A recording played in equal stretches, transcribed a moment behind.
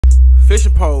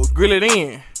Fishing pole, grill it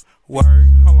in. Work,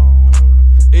 hold on.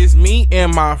 It's me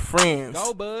and my friends.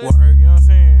 Go, bud. Work, you know what I'm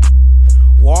saying?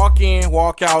 Walk in,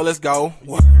 walk out, let's go.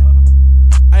 Work.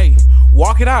 Hey,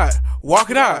 walk it out, walk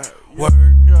it out. Work,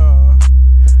 yeah.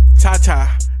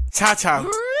 Cha-cha, cha-cha.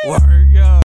 Work,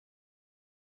 yeah.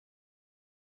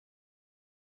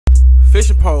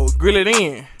 Fishing pole, grill it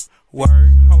in. Work,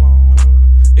 hold on.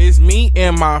 It's me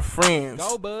and my friends.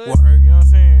 Go, bud. Work, you know what I'm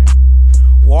saying?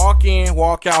 Walk in,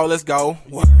 walk out, let's go.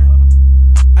 Work.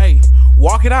 Hey,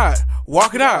 walk it out,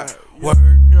 walk it out. Work,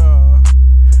 yeah.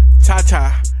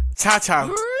 Cha-cha, cha-cha.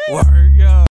 Work,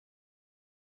 yeah.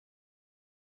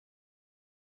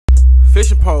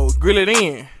 Fishing pole, grill it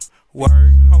in. Work,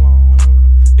 hold on.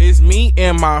 It's me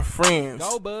and my friends.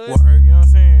 Go, bud. Work, you know what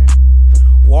I'm saying?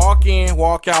 Walk in,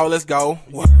 walk out, let's go.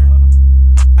 Work.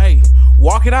 Hey,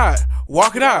 walk it out,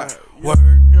 walk it out. Work,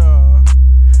 yeah.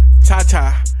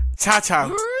 Cha-cha, cha-cha.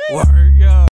 Work,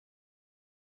 yeah.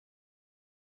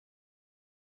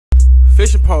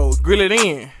 Fishing pole, grill it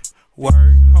in. Work,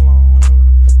 hold on.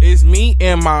 It's me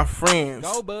and my friends.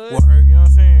 Go, bud. Work, you know what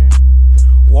I'm saying?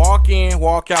 Walk in,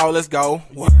 walk out, let's go.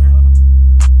 Work.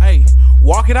 Hey,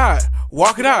 walk it out,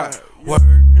 walk it out. Work,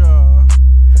 yeah.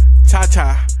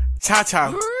 Cha-cha,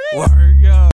 cha-cha. Work,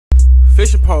 yeah.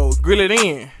 Fishing pole, grill it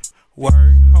in. Work,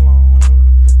 hold on.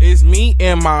 It's me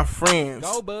and my friends.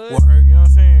 Go, bud. Work, you know what I'm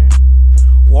saying?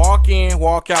 Walk in,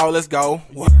 walk out, let's go.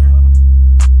 Work.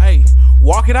 Hey,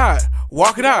 walk it out,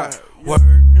 walk it out. Work,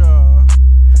 yeah.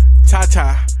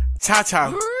 Cha-cha,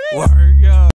 cha-cha. Work,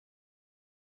 yeah.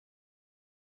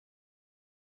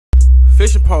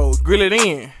 Fishing pole, grill it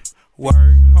in. Work,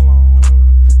 hold on.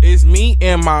 It's me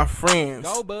and my friends.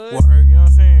 Go, bud. Work, you know what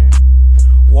I'm saying?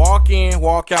 Walk in,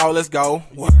 walk out, let's go.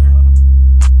 Work.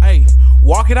 Hey,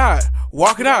 walk it out,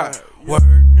 walk it out. Work.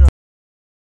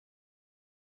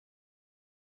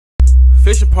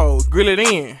 Fishing pole, grill it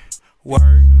in. Work,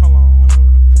 hold on.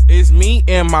 It's me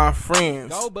and my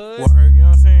friends. Go, bud. Work, you know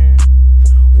what I'm saying?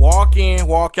 Walk in,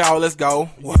 walk out, let's go.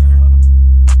 Work.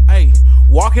 Hey,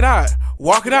 walk it out,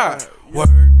 walk it out. Work,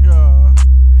 yeah.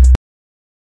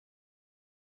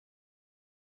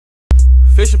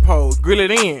 Fishing pole, grill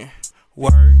it in.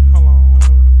 Work, hold on.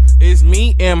 It's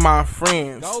me and my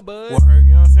friends. Go, bud. Work,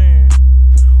 you know what I'm saying?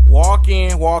 Walk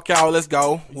in, walk out, let's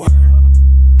go. Work.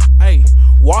 Hey,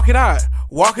 walk it out,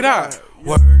 walk it out.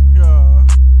 Work, yeah.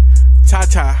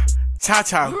 Cha-cha,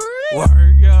 cha-cha.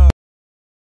 Work, yeah.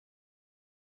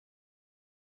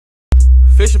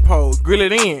 Fishing pole, grill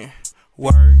it in.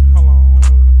 Work, hold on.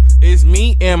 It's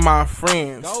me and my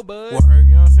friends. Go, bud. Work,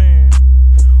 you know what I'm saying?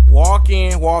 Walk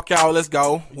in, walk out, let's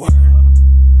go. Work.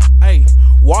 Hey,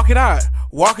 walk it out,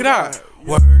 walk it out.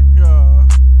 Work, yeah.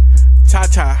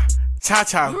 Cha-cha,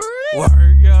 cha-cha. Work,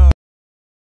 yeah.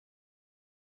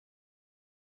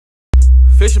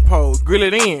 Fishing pole, grill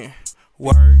it in.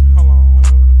 Work, hold on.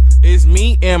 It's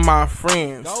me and my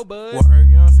friends. Go, bud. Work,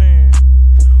 you know what I'm saying?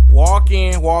 Walk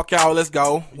in, walk out, let's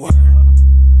go. Work.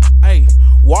 Hey,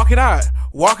 walk it out,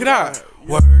 walk it out.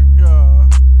 Work, yeah.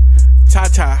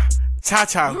 Cha-cha,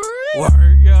 cha-cha. Work,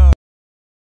 yeah.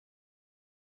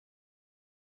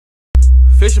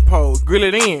 Fishing pole, grill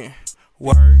it in.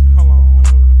 Work, hold on.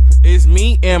 It's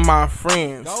me and my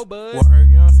friends. Go, bud. Work,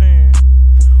 you know what I'm saying?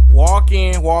 Walk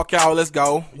in, walk out, let's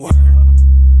go. Work.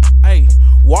 Hey,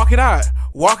 walk it out,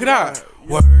 walk it out.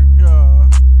 Work, yeah.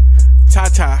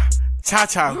 Cha-cha,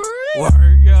 cha-cha. Work,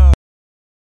 yeah.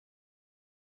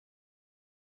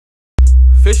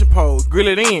 Fishing pole, grill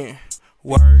it in.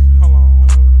 Work, hold on.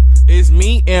 It's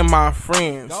me and my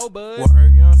friends. Go, bud.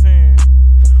 Work, you know what I'm saying?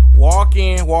 Walk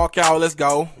in, walk out, let's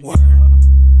go. Work.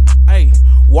 Hey,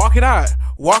 walk it out,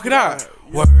 walk it out.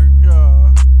 Work,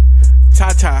 yeah.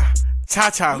 Cha-cha,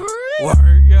 cha-cha.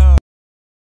 Work, yeah.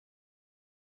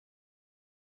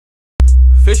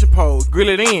 Fishing pole, grill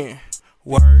it in.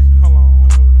 Work, hold on.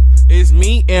 It's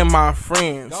me and my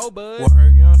friends. Go, bud. Work,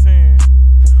 you know what I'm saying?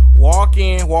 Walk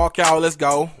in, walk out, let's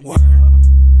go. Work.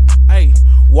 Hey,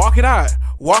 walk it out,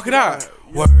 walk it out.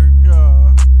 Work,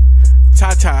 yeah.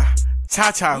 Cha-cha,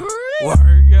 cha-cha.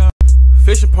 Work, yeah.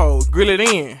 Fishing pole, grill it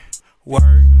in. Work,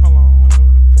 hold on.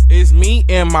 It's me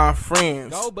and my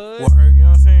friends. Go, bud. Work, you know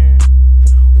what I'm saying?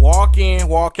 Walk in,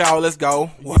 walk out, let's go.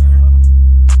 Work.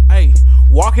 Hey,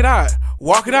 walk it out,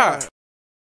 walk it out.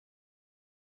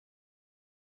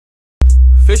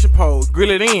 Fishing pole, grill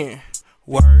it in.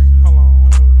 Work, hold on.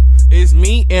 It's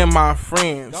me and my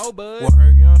friends. Go, bud. Work,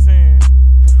 you know what I'm saying?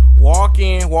 Walk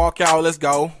in, walk out, let's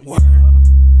go. Work.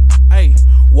 Hey,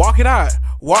 walk it out,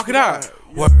 walk it out.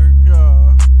 Work,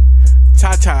 yeah.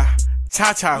 Cha-cha,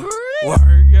 cha-cha.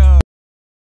 Work, yeah.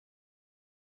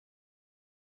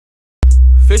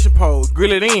 Fishing pole,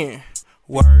 grill it in.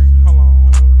 Work, hold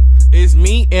on. It's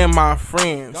me and my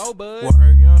friends. Go, bud. Work,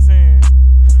 you know what I'm saying?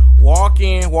 Walk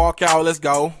in, walk out, let's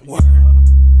go. Work.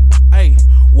 Hey,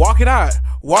 walk it out,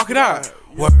 walk it out.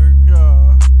 Work,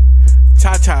 yeah.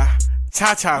 Cha-cha,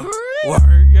 cha-cha.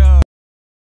 Work, yeah.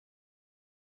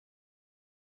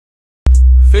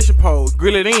 Fishing pole,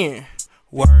 grill it in.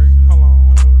 Work, hold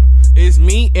on. It's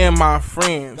me and my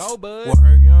friends. Go, bud. Work,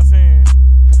 you know what I'm saying?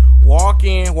 Walk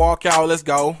in, walk out, let's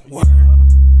go. Work.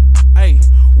 Hey,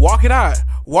 walk it out,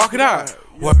 walk it out.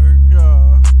 Work,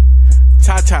 yeah.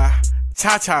 Cha-cha,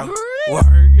 cha-cha.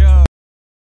 Work, yeah.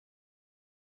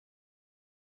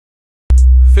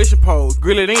 Fishing pole,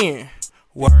 grill it in.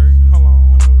 Work, hold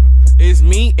on. It's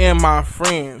me and my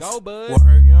friends. Go, bud. Work,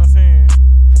 you know what I'm saying?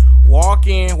 Walk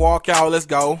in, walk out, let's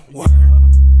go. Work.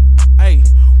 Hey,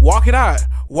 walk it out,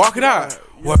 walk it out.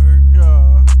 Work,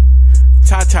 yeah.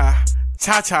 Cha-cha,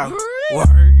 cha-cha.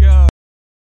 Work, yeah.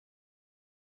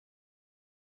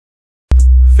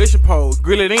 Fishing pole,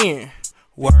 grill it in.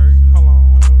 Work, hold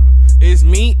on. It's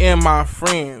me and my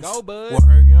friends. Go, bud. Work,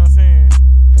 you know what I'm saying?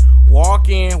 Walk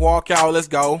in, walk out, let's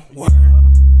go. Work.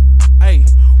 Hey,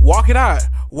 walk it out,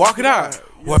 walk it out.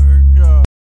 Work, yeah.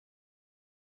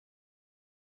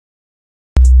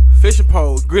 Fishing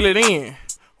pole, grill it in.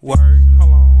 Work,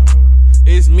 hold on.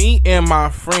 It's me and my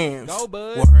friends. Go,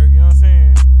 bud. Work, you know what I'm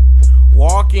saying?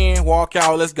 Walk in, walk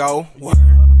out, let's go. Work.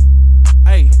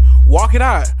 Hey, walk it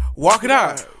out, walk it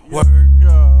out. Work,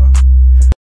 yeah.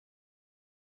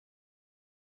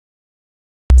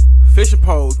 Fishing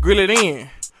pole, grill it in.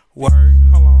 Work,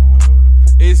 hold on.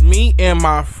 It's me and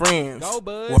my friends. Go,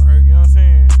 bud. Work, you know what I'm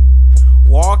saying?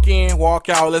 Walk in, walk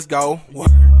out, let's go. Work.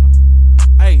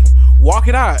 Hey, walk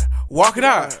it out, walk it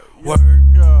out. Work,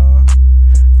 yeah.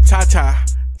 Cha-cha,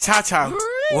 cha-cha.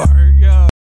 Work, yeah.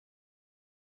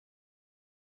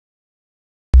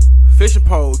 Fishing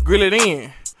pole, grill it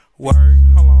in. Work,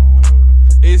 hold on.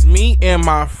 It's me and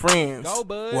my friends. Go,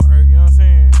 bud. Work, you know what I'm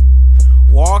saying?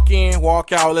 Walk in,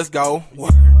 walk out, let's go.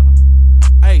 Work.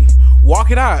 Hey,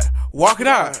 walk it out, walk it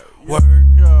out. Work,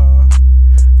 yeah.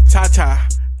 Cha-cha,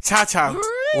 cha-cha.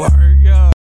 Work,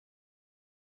 yeah.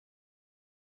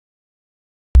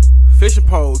 Fishing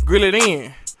pole, grill it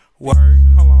in. Work,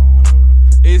 hold on.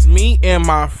 It's me and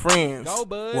my friends. Go,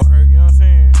 bud. Work, you know what I'm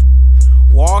saying?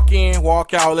 Walk in,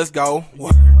 walk out, let's go.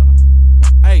 Work.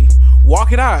 Hey,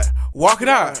 walk it out, walk it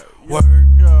out. Work,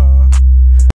 yeah.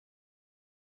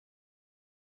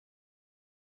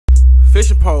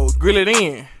 Fishing pole, grill it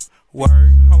in. Work,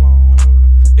 hold on.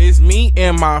 It's me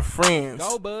and my friends.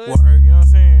 Go, bud. Work, you know what I'm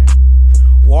saying?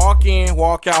 Walk in,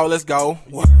 walk out, let's go.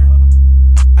 Work.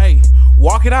 Hey,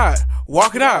 walk it out,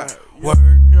 walk it out. Work,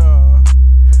 yeah.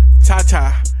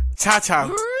 Cha-cha, cha-cha.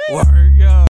 Work,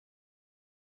 yeah.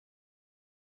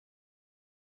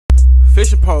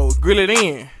 Fishing pole, grill it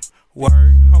in. Work,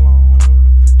 hold on.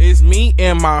 It's me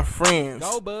and my friends.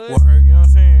 Go, bud. Work, you know what I'm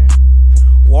saying?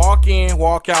 Walk in,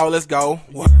 walk out, let's go.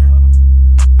 Work.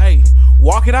 Hey,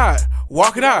 walk it out,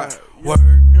 walk it out. Work,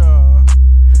 yeah.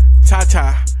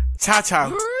 Cha-cha, cha-cha.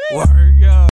 Work,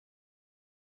 yeah.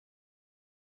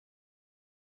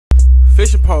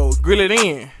 Fishing pole, grill it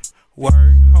in. Work,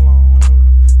 hold on.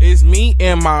 It's me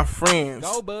and my friends.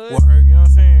 Go, bud. Work, you know what I'm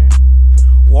saying?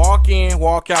 Walk in,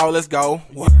 walk out, let's go.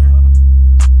 Work.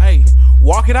 Hey,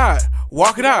 walk it out,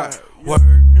 walk it out. Work,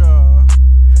 yeah.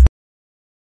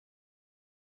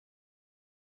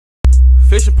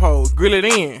 Fishing pole, grill it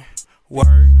in. Work,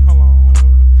 hold on.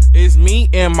 It's me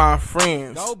and my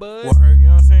friends. Go, bud. Work, you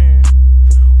know what I'm saying?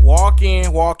 Walk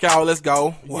in, walk out, let's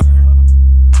go. Work.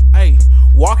 Hey,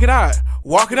 walk it out,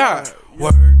 walk it out.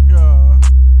 Work, yeah.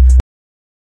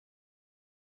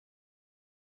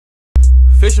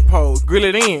 Fishing pole, grill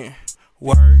it in.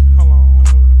 Work, hold on.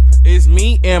 It's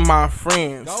me and my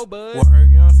friends. Go, bud. Work,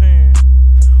 you know what I'm saying?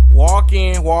 Walk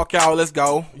in, walk out, let's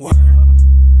go. Work.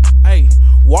 Hey,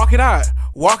 walk it out,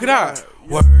 walk it out.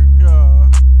 Work,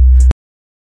 yeah.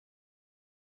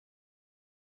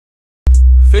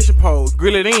 Fishing pole,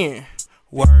 grill it in.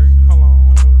 Work, hold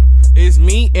on. It's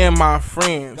me and my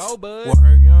friends. Go, bud. Work,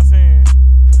 you know what I'm saying?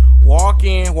 Walk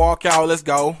in, walk out, let's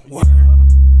go. Work.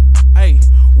 Hey,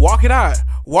 walk it out,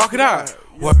 walk it out.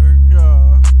 Work,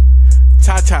 yeah.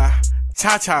 Cha-cha,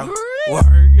 cha-cha. Work,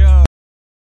 yeah.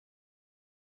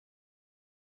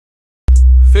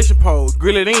 Fishing pole,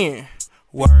 grill it in.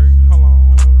 Work, hold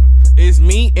on. It's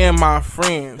me and my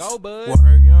friends. Go, bud. Work,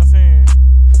 you know what I'm saying?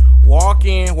 Walk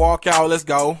in, walk out, let's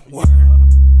go. Work.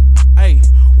 Hey,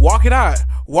 walk it out,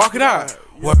 walk it out.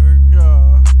 Work,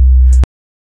 yeah.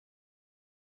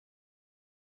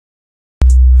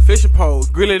 Fishing pole,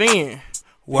 grill it in.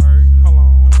 Work, hold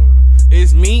on.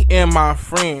 It's me and my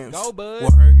friends. Go, bud.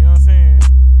 Work, you know what I'm saying?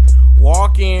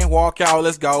 Walk in, walk out,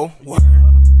 let's go.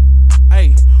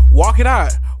 Hey, walk it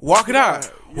out, walk it out.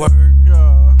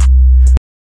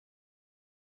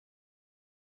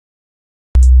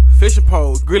 Fishing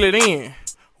pose, grill it in.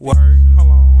 Hold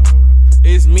on.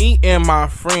 It's me and my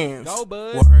friends. Go,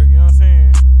 bud. You know what I'm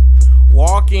saying?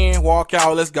 Walk in, walk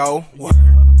out, let's go.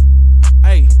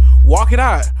 Hey, walk it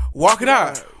out, walk it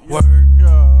out.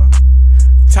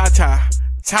 Cha-cha,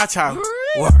 cha-cha.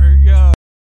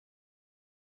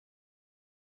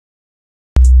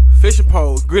 Fishing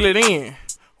pose, grill it in.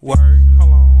 Hold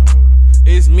on.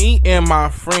 It's me and my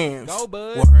friends. Go,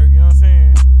 bud. You know what I'm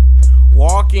saying?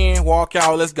 Walk in, walk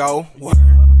out, let's go.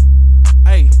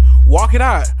 Hey, walk it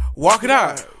out, walk it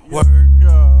out.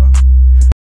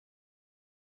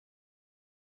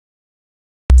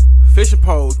 Fishing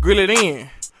pose, grill it in.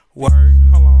 Hold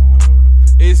on.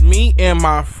 It's me and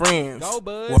my friends. Go,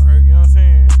 bud. You know what I'm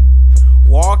saying?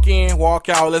 Walk in, walk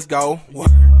out, let's go.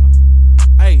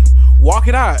 Hey, walk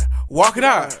it out, walk it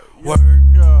out.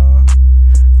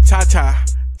 Cha-cha,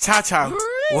 cha-cha.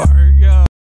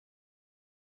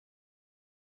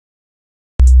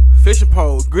 Fishing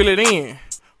pose, grill it in.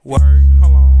 Hold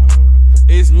on.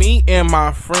 It's me and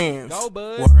my friends. Go,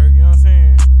 bud. You know what I'm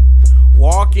saying?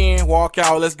 Walk in, walk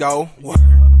out, let's go.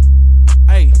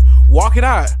 Hey, walk it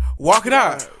out, walk it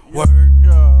out.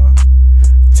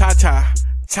 Cha-cha,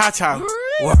 cha-cha.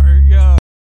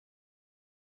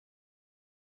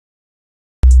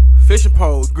 Fishing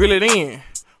pose, grill it in.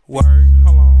 Hold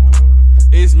on.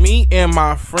 It's me and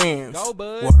my friends. Go,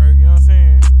 bud. You know what I'm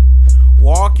saying?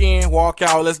 Walk in, walk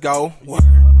out, let's go.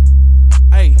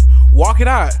 Hey, walk it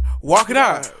out, walk it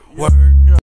out.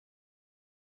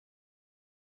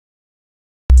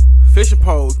 Fishing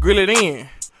pose, grill it in.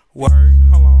 Hold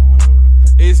on.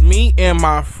 It's me and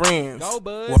my friends. Go,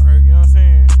 bud. You know what I'm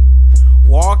saying?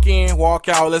 Walk in, walk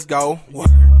out, let's go.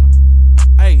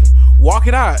 Hey, walk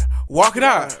it out, walk it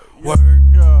out.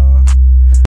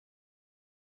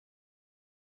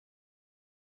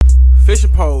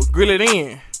 Fishing pose, grill it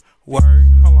in. Hold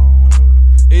on.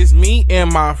 It's me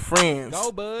and my friends.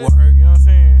 Go, bud. You know what I'm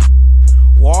saying?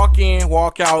 Walk in,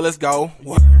 walk out, let's go.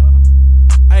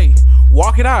 Hey,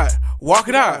 walk it out, walk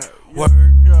it out.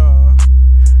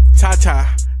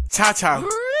 Cha-cha, cha-cha.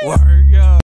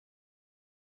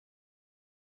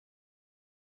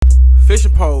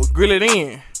 Fishing pose, grill it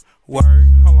in. Hold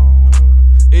on.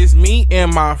 It's me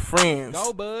and my friends.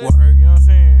 Go, bud. You know what I'm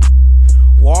saying?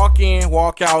 Walk in,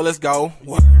 walk out, let's go.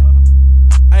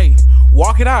 Hey,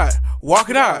 walk it out, walk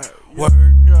it out.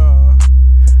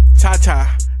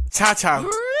 Cha-cha, cha-cha.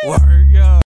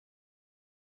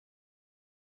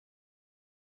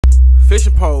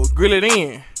 Fishing pose, grill it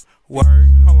in. Hold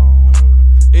on.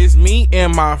 It's me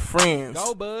and my friends.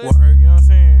 Go, bud. You know what I'm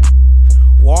saying?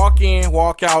 Walk in,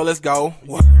 walk out, let's go.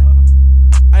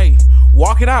 Hey,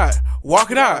 walk it out,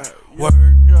 walk it out.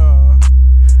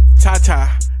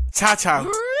 Cha-cha, cha-cha.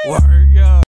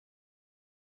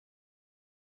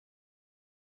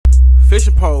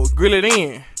 Fishing pose, grill it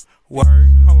in. Hold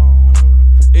on.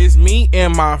 It's me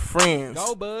and my friends.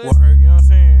 Go, bud. You know what I'm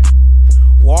saying?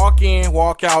 Walk in,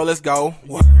 walk out, let's go.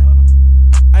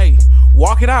 Hey,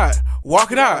 walk it out,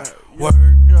 walk it out.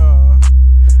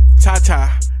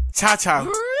 Cha-cha, cha-cha.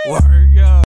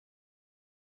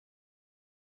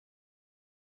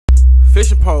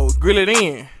 Fishing pose, grill it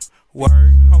in. Hold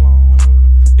on.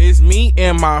 It's me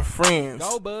and my friends.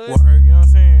 Go, bud. You know what I'm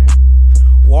saying?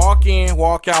 Walk in,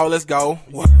 walk out, let's go.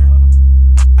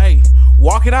 Hey,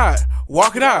 walk it out,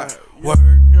 walk it out.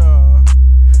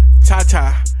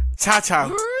 Cha-cha,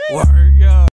 cha-cha.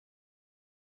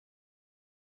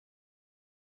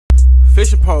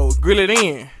 Fishing pose, grill it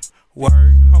in. Hold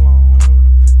on.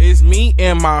 It's me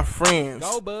and my friends.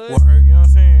 Go, bud. You know what I'm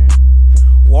saying?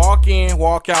 Walk in,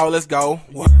 walk out, let's go.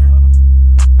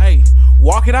 Hey,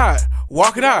 walk it out,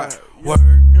 walk it out.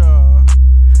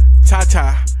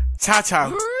 Cha-cha,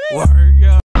 cha-cha. Like a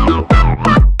god.